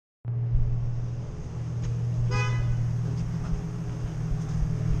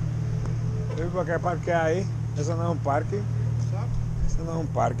¿por qué parquea ahí? Eso no es un parking. Eso no es un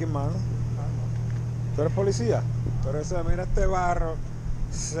parking, mano. ¿Tú eres policía? Pero eso, mira este barro.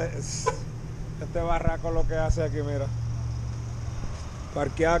 Este barraco lo que hace aquí, mira.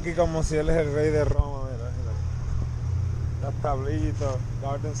 Parquea aquí como si él es el rey de Roma, mira. Las tablitas,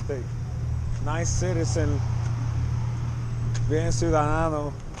 Garden State. Nice citizen. Bien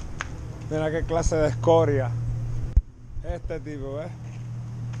ciudadano. Mira qué clase de escoria. Este tipo, ¿ves?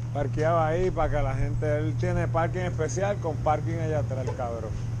 Parqueaba ahí para que la gente... Él tiene parking especial con parking allá atrás, el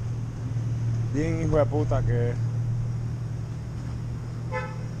cabrón. Bien hijo de puta que es.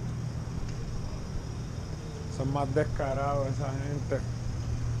 Son más descarados esa gente.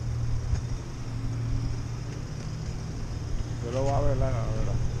 Yo lo voy a velar, la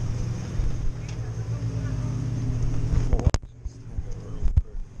verdad.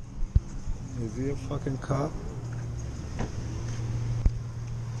 Is he a fucking cop?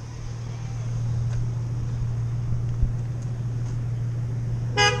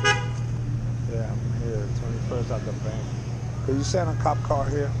 Yeah, I'm here, 21st at the bank. Could you send a cop car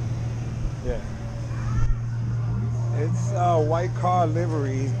here? Yeah. It's a white car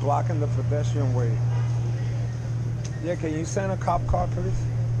livery. He's blocking the pedestrian way. Yeah, can you send a cop car, please?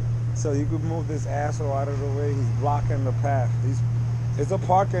 So you could move this asshole out of the way. He's blocking the path. It's a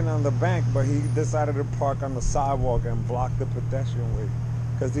parking on the bank, but he decided to park on the sidewalk and block the pedestrian way.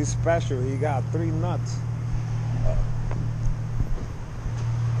 Because he's special. He got 3 nuts.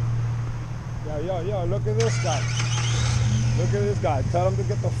 Yo, look at this guy. Look at this guy. Tell him to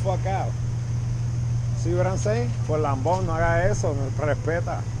get the fuck out. See what I'm saying? Por lambón, no haga eso.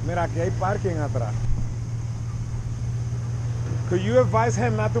 Respeta. Mira, aquí hay parking atrás. Could you advise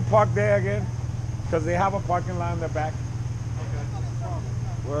him not to park there again? Because they have a parking lot in the back.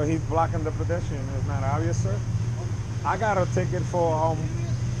 Well, he's blocking the pedestrian. It's not obvious, sir. I got a ticket for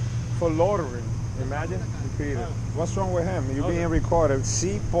loitering. Imagine. What's wrong with him? You're being recorded.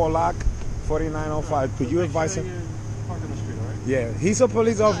 C. Polak 4905. Could you advise him? Park on the street, right? Yeah, he's a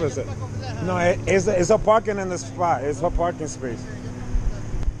police officer. No, it's a parking in the spot. It's a parking space.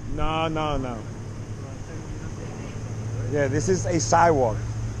 No. Yeah, this is a sidewalk.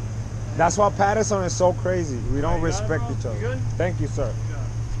 That's why Paterson is so crazy. We don't respect each other. Good? Thank you, sir.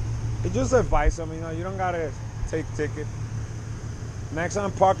 You just advise them, you don't gotta take ticket. Next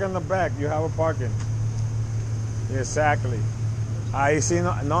time, park in the back. You have a parking. Exactly. Ahí sí,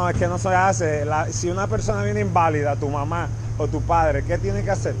 no, es que no se hace. Si una persona viene inválida, tu mamá o tu padre, ¿qué tiene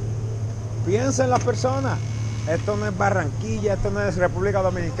que hacer? Piensa en la persona. Esto no es Barranquilla, esto no es República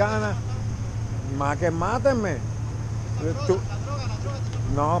Dominicana. Más que mátenme.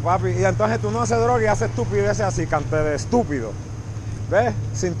 No, papi. Y entonces tú no haces droga y haces estupideces así, cante de estúpido. ¿Ves?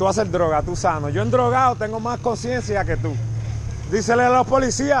 Sin tú hacer droga, tú sano. Yo endrogado tengo más conciencia que tú. Dísele a los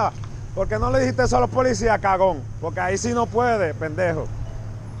policías. ¿Por qué no le dijiste eso a los policías, cagón? Porque ahí sí no puede, pendejo.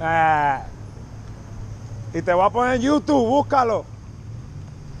 Y te voy a poner en YouTube, búscalo.